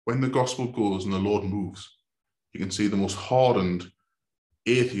when the gospel goes and the Lord moves, you can see the most hardened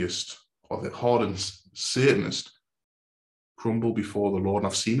atheist or the hardened Satanist crumble before the Lord. And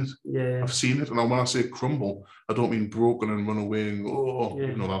I've seen it. Yeah. I've seen it. And when I say crumble, I don't mean broken and run away and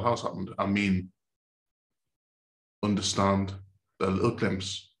that has happened. I mean understand a little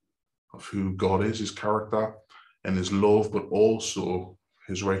glimpse of who God is, his character and his love, but also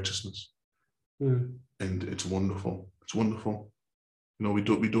his righteousness. And it's wonderful. It's wonderful. You know,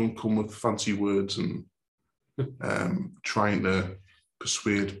 we don't come with fancy words and trying to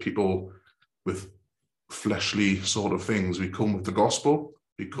persuade people with fleshly sort of things. We come with the gospel.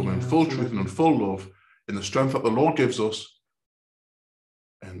 We come in full truth and in full love, in the strength that the Lord gives us,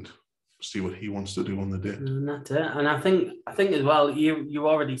 and see what he wants to do on the day. And that's it. And I think as well, you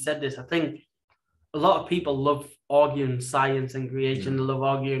already said this, I think a lot of people love arguing science and creation. They love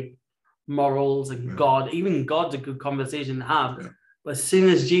arguing morals and God. Even God's a good conversation to have. But as soon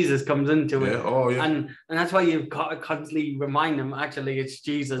as Jesus comes into it, and that's why you've got to constantly remind them, actually, it's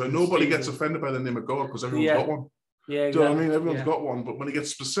Jesus. But nobody gets offended by the name of God, because everyone's got one. Yeah, exactly. Do you know what I mean? Everyone's got one. But when it gets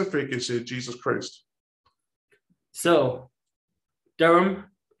specific, you say Jesus Christ. So, Durham,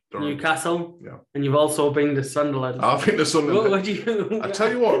 Newcastle, and you've also been to Sunderland. I've been to Sunderland. What do you? I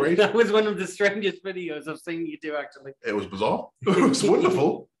tell you what, right? That was one of the strangest videos I've seen you do, actually. It was bizarre. It was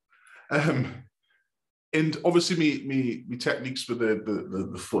wonderful. And obviously, me techniques with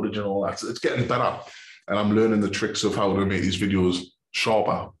the footage and all that, it's getting better, and I'm learning the tricks of how to make these videos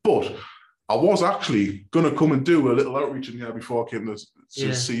sharper. But I was actually going to come and do a little outreach in here before I came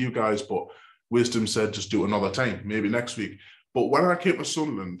to see you guys, but Wisdom said just do it another time, maybe next week. But when I came to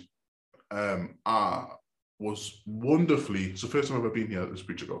Sunderland, I was wonderfully, it's the first time I've ever been here to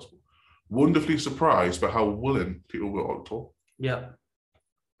preach the gospel, wonderfully surprised by how willing people were to talk. Yeah.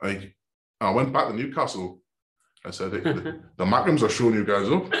 Like, I went back to Newcastle. I said, the Mackhams are showing you guys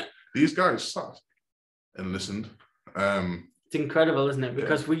up. These guys sat and listened. It's incredible, isn't it?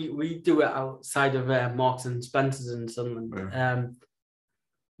 Because we do it outside of Marks and Spencer's in Sunderland.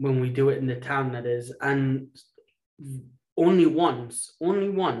 When we do it in the town, that is. And only once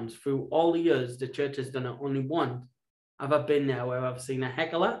through all the years the church has done it, only once have I been there where I've seen a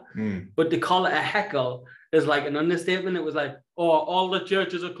heckler. But to call it a heckle is like an understatement. It was like, oh, all the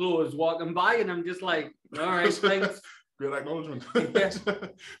churches are closed, walking by, and I'm just like, all right, thanks. Great acknowledgement. Yes.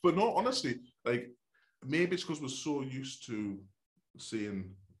 But no, honestly, like, maybe it's because we're so used to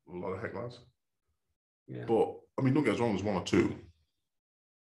seeing a lot of hecklers. Yeah. But I mean, don't get us wrong, there's one or two.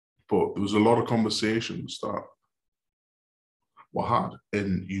 But there was a lot of conversations that were had,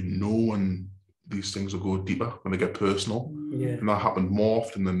 and you know when these things will go deeper, when they get personal. Yeah. And that happened more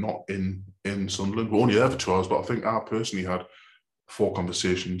often than not in Sunderland. We're only there for 2 hours, but I think I personally had 4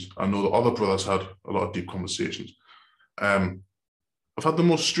 conversations. I know the other brothers had a lot of deep conversations. I've had the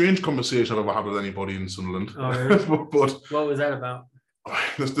most strange conversation I've ever had with anybody in Sunderland. Oh, really? But what was that about?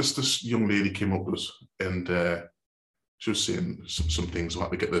 This young lady came up to us, and she was saying some things. I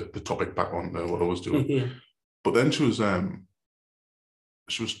had to get the topic back on what I was doing. But then she was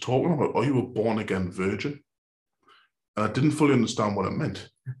talking about, are you a born-again virgin? And I didn't fully understand what it meant.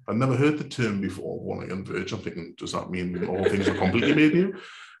 I'd never heard the term before, born-again virgin. I'm thinking, does that mean all things are completely made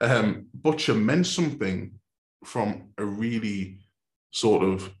new? But she meant something from a really sort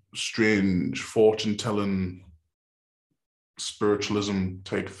of strange fortune-telling spiritualism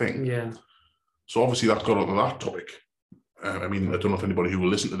type thing. Yeah. So obviously that got onto that topic. I mean, I don't know if anybody who will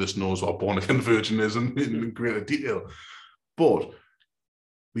listen to this knows what a born-again virgin is in greater detail. But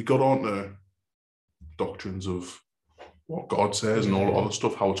we got on to doctrines of what God says and all the other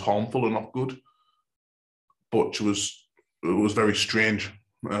stuff, how it's harmful and not good. But it was very strange.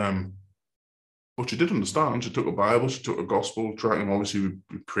 But she did understand. She took a Bible, she took a gospel tract, and obviously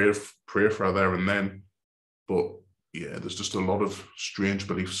we pray for her there and then. But yeah, there's just a lot of strange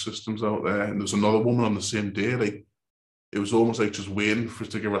belief systems out there. And there's another woman on the same day, like it was almost like just waiting for us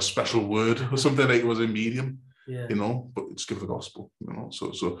to give her a special word or something, like it was a medium, you know, but it's give the gospel, you know.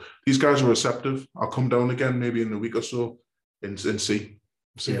 So these guys are receptive. I'll come down again maybe in a week or so and see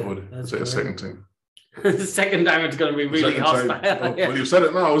how it is. A second time. The second time it's going to be really hostile. Well, you said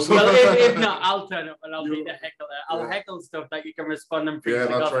it now. So. Well, if not, I'll turn up and I'll be the heckler. I'll heckle stuff that you can respond and preach. Yeah,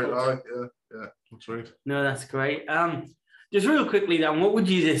 the that's gospel. right. Yeah, that's right. No, that's great. Just real quickly then, what would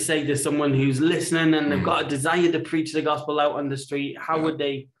you just say to someone who's listening and they've got a desire to preach the gospel out on the street? How would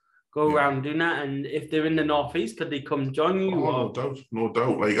they go around doing that? And if they're in the Northeast, could they come join you? Oh, no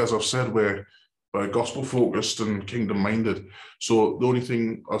doubt. Like, as I've said, we're gospel focused and kingdom minded. So the only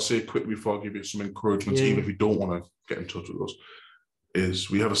thing I'll say quickly before I give you some encouragement, even if you don't want to get in touch with us,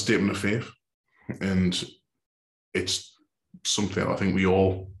 is we have a statement of faith, and it's something I think we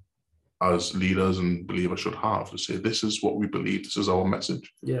all, as leaders and believers, should have, to say this is what we believe, this is our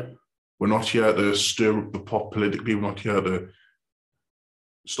message. Yeah, we're not here to stir up the pot politically, we're not here to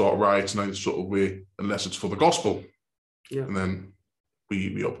start riots in any sort of way unless it's for the gospel. And then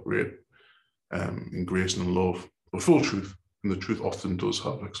we operate in grace and in love, but full truth, and the truth often does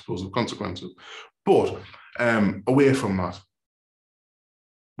have explosive consequences. But away from that,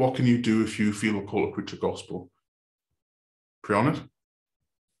 what can you do if you feel a call to preach the gospel? Pray on it.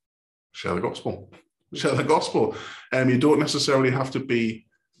 Share the gospel. Share the gospel. You don't necessarily have to be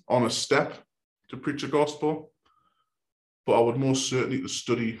on a step to preach the gospel, but I would most certainly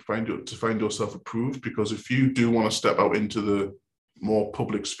to find yourself approved, because if you do want to step out into the more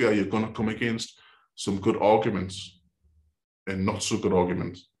public sphere, you're going to come against some good arguments and not so good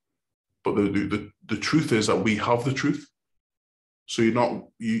arguments. But the truth is that we have the truth. So you're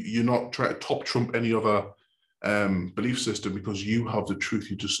not trying to top trump any other belief system, because you have the truth.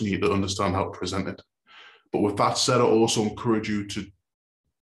 You just need to understand how to present it. But with that said, I also encourage you to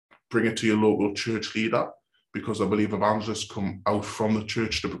bring it to your local church leader, because I believe evangelists come out from the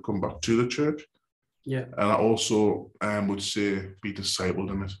church to come back to the church. Yeah. And I also would say be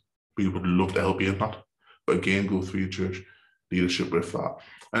discipled in it. We would love to help you in that. But again, go through your church leadership with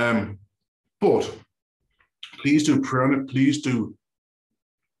that. But please do pray on it. Please do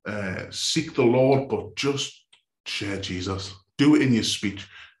seek the Lord, but just share Jesus. Do it in your speech.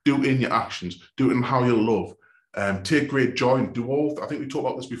 Do it in your actions. Do it in how you love. Take great joy. I think we talked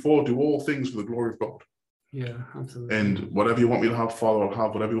about this before, do all things for the glory of God. Yeah, absolutely. And whatever you want me to have, Father, I'll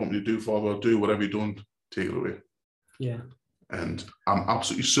have. Whatever you want me to do, Father, I'll do. Whatever you don't, take it away. Yeah. And I'm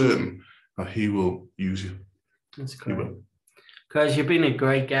absolutely certain that He will use you. That's great. He will. Because you've been a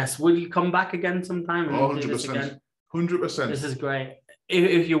great guest. Will you come back again sometime? And 100%. Do this again? 100%. This is great.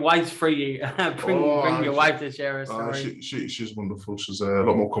 If your wife's free, bring your wife to share her story. She's wonderful. She's a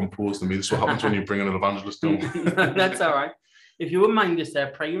lot more composed than me. This is what happens when you bring an evangelist down. That's all right. If you wouldn't mind just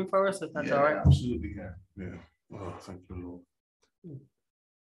praying for us, if that's all right. Absolutely, yeah. Oh, thank you, Lord.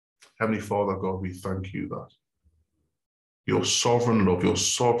 Heavenly Father, God, we thank you that your sovereign love, your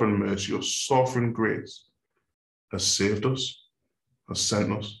sovereign mercy, your sovereign grace has saved us, has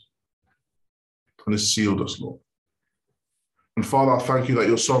sent us, and has sealed us, Lord. And Father, I thank you that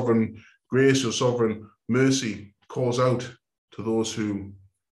your sovereign grace, your sovereign mercy calls out to those who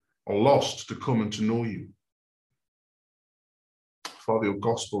are lost to come and to know you. Father, your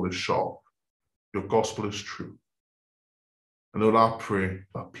gospel is sharp. Your gospel is true. And Lord, I pray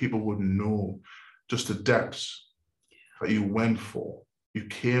that people would know just the depths that you went for, you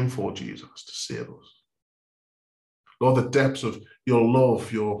came for, Jesus, to save us. Lord, the depths of your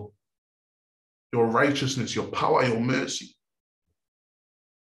love, your righteousness, your power, your mercy.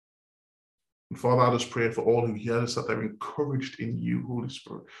 And Father, I just pray for all who hear this, that they're encouraged in you, Holy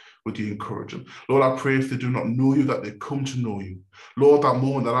Spirit. Would you encourage them? Lord, I pray if they do not know you, that they come to know you. Lord, that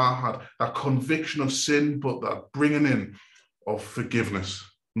moment that I had, that conviction of sin, but that bringing in of forgiveness.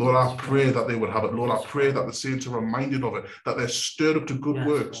 Lord, I pray that they would have it. Lord, I pray that the saints are reminded of it, that they're stirred up to good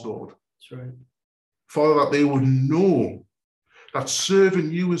works, Lord. That's right. Father, that they would know that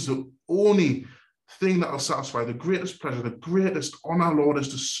serving you is the only thing that will satisfy. The greatest pleasure, the greatest honor, Lord, is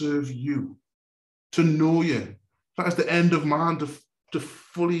to serve you. To know you. That is the end of man, to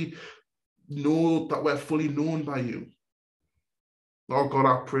fully know that we're fully known by you. Lord God,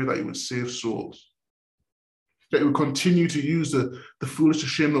 I pray that you would save souls. That you would continue to use the foolish to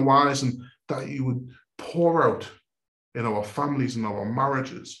shame the wise, and that you would pour out in our families, in our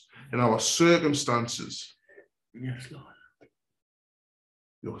marriages, in our circumstances. Yes, Lord.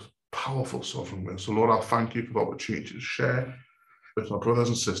 your powerful sovereign will. So, Lord, I thank you for the opportunity to share with my brothers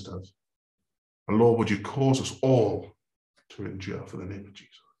and sisters. And Lord, would you cause us all to endure for the name of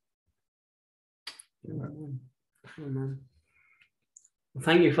Jesus? Amen. Amen. Well,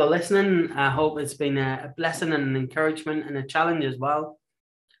 thank you for listening. I hope it's been a blessing and an encouragement and a challenge as well.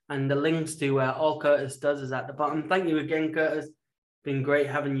 And the links to all Curtis does is at the bottom. Thank you again, Curtis. Been great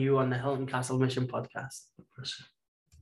having you on the Hilton Castle Mission podcast.